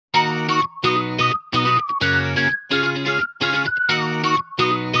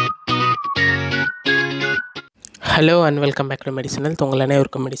Hello and welcome back to medicinal. உங்கள்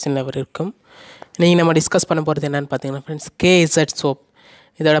அனைவருக்கும் medicine அவர் இருக்கும். இன்றைக்கி நம்ம டிஸ்கஸ் பண்ண போகிறது என்னென்னு பார்த்தீங்கன்னா ஃப்ரெண்ட்ஸ், கேஇசட் சோப்.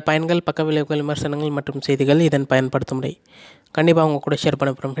 இதோட பயன்கள், பக்க விளைவுகள், விமர்சனங்கள் மற்றும் செய்திகள், இதன் பயன்படுத்த முறை கண்டிப்பாக அவங்க கூட ஷேர்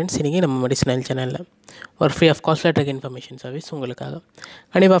பண்ண போகிறோம் ஃப்ரெண்ட்ஸ். இன்றைக்கி நம்ம மெடிசனல் சேனலில் ஒரு free of காஸ்ட்ல drug information service உங்களுக்காக.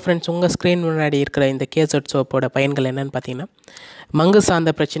 கண்டிப்பாக ஃப்ரெண்ட்ஸ், உங்கள் ஸ்க்ரீன் முன்னாடி இருக்கிற இந்த கேஇசட் சோப்போட பயன்கள் என்னென்னு பார்த்தீங்கன்னா, மங்கு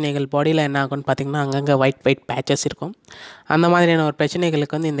சார்ந்த பிரச்சனைகள் பாடியில் என்ன ஆகும்னு பார்த்தீங்கன்னா, அங்கங்கே ஒயிட் பேச்சஸ் இருக்கும். அந்த மாதிரியான ஒரு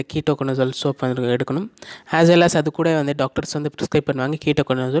பிரச்சனைகளுக்கு வந்து இந்த கீட்டோகோனசோல் சோப் வந்து எடுக்கணும். ஆஸ் வெல் அஸ் அது கூட வந்து டாக்டர்ஸ் வந்து ப்ரிஸ்கிரைப் பண்ணுவாங்க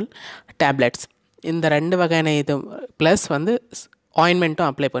கீட்டோகோனசோல் டேப்லெட்ஸ். இந்த 2 வகையான இது ப்ளஸ் வந்து ஆயின்மெண்ட்டும்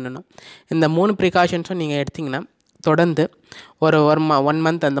அப்ளை பண்ணணும். இந்த 3 ப்ரிகாஷன்ஸும் நீங்கள் எடுத்திங்கன்னா தொடர்ந்து ஒரு 1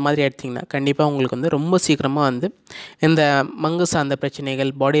 மந்த் அந்த மாதிரி எடுத்திங்கன்னா கண்டிப்பாக உங்களுக்கு வந்து ரொம்ப சீக்கிரமாக வந்து இந்த மங்கு சார்ந்த பிரச்சனைகள்,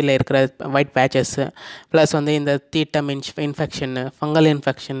 பாடியில் இருக்கிற ஒயிட் பேச்சஸ்ஸு, ப்ளஸ் வந்து இந்த தீட்டம் இன்ஃபெக்ஷன்னு, ஃபங்கல்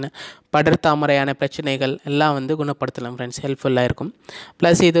இன்ஃபெக்ஷன்னு, படர்தாமரையான பிரச்சனைகள் எல்லாம் வந்து குணப்படுத்தலாம் ஃப்ரெண்ட்ஸ். ஹெல்ப்ஃபுல்லாக இருக்கும்.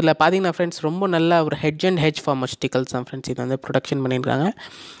 ப்ளஸ் இதில் பார்த்தீங்கன்னா ஃப்ரெண்ட்ஸ், ரொம்ப நல்ல ஒரு ஹெச் ஃபார்மஸ்டிக்கல்ஸ் தான் ஃப்ரெண்ட்ஸ் இது வந்து ப்ரொடக்ஷன் பண்ணியிருக்காங்க.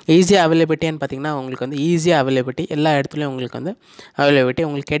 ஈஸியாக அவைலபிலிட்டின்னு பார்த்தீங்கன்னா உங்களுக்கு வந்து ஈஸியாக அவைலபிலிட்டி, எல்லா இடத்துலையும் உங்களுக்கு வந்து அவைலபிலிட்டி.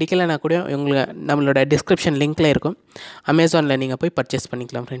 உங்களுக்கு கிடைக்கலனா கூட உங்களுக்கு நம்மளோட டிஸ்கிரிப்ஷன் லிங்க்கில் இருக்கும். அமேசானில் நீங்கள் போய் பர்ச்சேஸ்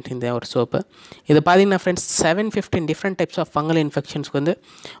பண்ணிக்கலாம் ஃப்ரெண்ட்ஸ் இந்த ஒரு சோப்பு. இது பார்த்தீங்கன்னா friends 715 different types of fungal இன்ஃபெக்ஷன்ஸ்க்கு வந்து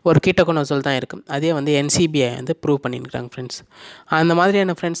ஒரு கீட்டோகோனசோல் தான் இருக்கும். அதே வந்து NCBI வந்து ப்ரூவ் பண்ணியிருக்காங்க ஃப்ரெண்ட்ஸ். அந்த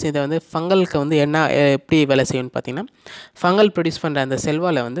மாதிரியான ஃப்ரெண்ட்ஸ் இதை வந்து ஃபங்கலுக்கு வந்து எப்படி வேலை செய்யும்னு பார்த்தீங்கன்னா, ஃபங்கல் ப்ரொடியூஸ் பண்ணுற அந்த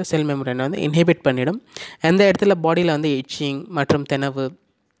செல்வால் வந்து செல் மெம்பரேனை வந்து இன்ஹிபிட் பண்ணிடும். எந்த இடத்துல பாடியில் வந்து இச்சிங் மற்றும் தெனவு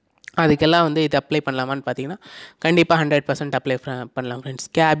அதுக்கெல்லாம் வந்து இது அப்ளை பண்ணலாமான்னு பார்த்தீங்கன்னா கண்டிப்பாக 100% அப்ளை பண்ணலாம் ஃப்ரெண்ட்ஸ்.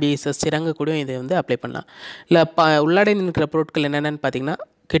 ஸ்கேபீஸ், சிரங்கு கூட இதை வந்து அப்ளை பண்ணலாம். இல்லை உள்ளாடை இருக்கிற பொருட்கள் என்னென்னு பார்த்தீங்கன்னா,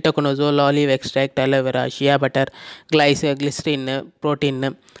 கீட்டோகோனசோல், ஆலிவ் எக்ஸ்ட்ராக்ட், அலோவேரா, ஷியா பட்டர், கிளிஸ்ரின்னு, ப்ரோட்டீன்னு,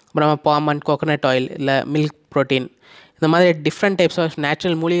 அப்புறமா பாம் அண்ட் கோகோனட் ஆயில், இல்லை மில்க் ப்ரோட்டீன், இந்த மாதிரி டிஃப்ரெண்ட் டைப்ஸ் ஆஃப்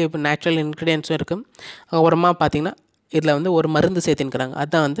நேச்சுரல் இன்க்ரீடியன்ஸும் இருக்குது. அப்புறமா பார்த்திங்கன்னா இதில் வந்து ஒரு மருந்து சேர்த்துக்கிறாங்க.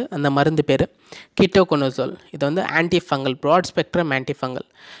 அதுதான் வந்து அந்த மருந்து பேர் கீட்டோகோனசோல். இது வந்து ஆன்டிஃபங்கல், ப்ராட் ஸ்பெக்ட்ரம் ஆன்டிஃபங்கல்.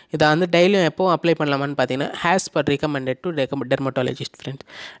 இதை வந்து டெய்லியும் எப்போவும் அப்ளை பண்ணலாமான்னு பார்த்தீங்கன்னா, has per recommended to dermatologist friends.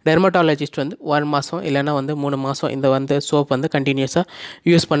 Dermatologist வந்து 1 மாதம் இல்லைனா வந்து 3 மாதம் இந்த வந்து சோப் வந்து கண்டினியூஸாக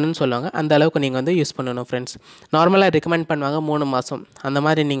யூஸ் பண்ணுன்னு சொல்லுவாங்க. அந்த அளவுக்கு நீங்கள் வந்து யூஸ் பண்ணணும் ஃப்ரெண்ட்ஸ். நார்மலாக ரெக்கமெண்ட் பண்ணுவாங்க 3 மாதம். அந்த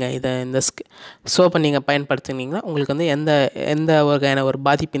மாதிரி நீங்கள் இந்த சோப்பை நீங்கள் பயன்படுத்தினீங்கன்னா உங்களுக்கு வந்து எந்த வகையான ஒரு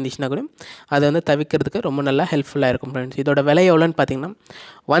பாதிப்பு இருந்துச்சுன்னா கூட அதை வந்து தவிர்க்கிறதுக்கு ரொம்ப நல்லா ஹெல்ப்ஃபுல்லாக இருக்கும் ஃப்ரெண்ட்ஸ். இதோட விலை எவ்வளோன்னு பார்த்தீங்கன்னா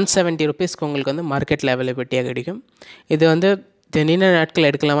 170 ருபீஸ்க்கு உங்களுக்கு வந்து மார்க்கெட்டில் அவைலபிலிட்டியாக கிடைக்கும். இது வந்து நீண்ட நாட்கள்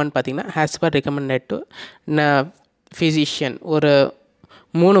எடுக்கலாமான்னு பார்த்தீங்கன்னா, has per recommended to physician ஒரு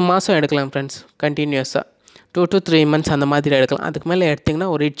 3 மாதம் எடுக்கலாம் ஃப்ரெண்ட்ஸ். கண்டினியூஸாக 2 to 3 months அந்த மாதிரி எடுக்கலாம். அதுக்கு மேலே எடுத்திங்கன்னா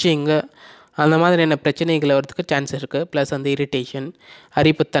ஒரு இச்சிங்கு அந்த மாதிரியான பிரச்சனைகள் வரதுக்கு சான்ஸ் இருக்குது. ப்ளஸ் அந்த இரிட்டேஷன்,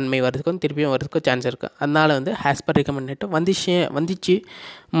 அரிப்புத்தன்மை வரதுக்கும் திருப்பியும் வரதுக்கும் சான்ஸ் இருக்குது. அதனால் வந்து ஹேஸ் பர் ரெக்கமெண்டட் வந்துச்சு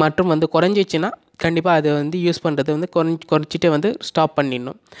மற்றும் வந்து குறைஞ்சிச்சின்னா கண்டிப்பாக அது வந்து யூஸ் பண்ணுறது வந்து குறைச்சிட்டு வந்து ஸ்டாப்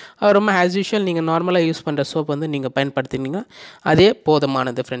பண்ணிடணும். ரொம்ப ஆஸ் யூஷுவல் நீங்கள் நார்மலாக யூஸ் பண்ணுற சோப் வந்து நீங்கள் பயன்படுத்தினீங்கன்னா அதே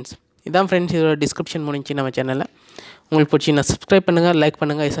போதுமானது ஃப்ரெண்ட்ஸ். இதான் ஃப்ரெண்ட்ஸ் இதோட டிஸ்கிரிப்ஷன் முடிஞ்சு நம்ம சேனலில். உங்களுக்கு பிடிச்சி நான் சப்ஸ்கிரைப் பண்ணுங்கள், லைக்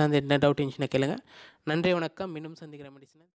பண்ணுங்கள். சார்ந்து என்ன டவுட் இருந்துச்சுன்னா கேளுங்க. நன்றி, வணக்கம். மீண்டும் சந்திக்கிற மெடிசன்.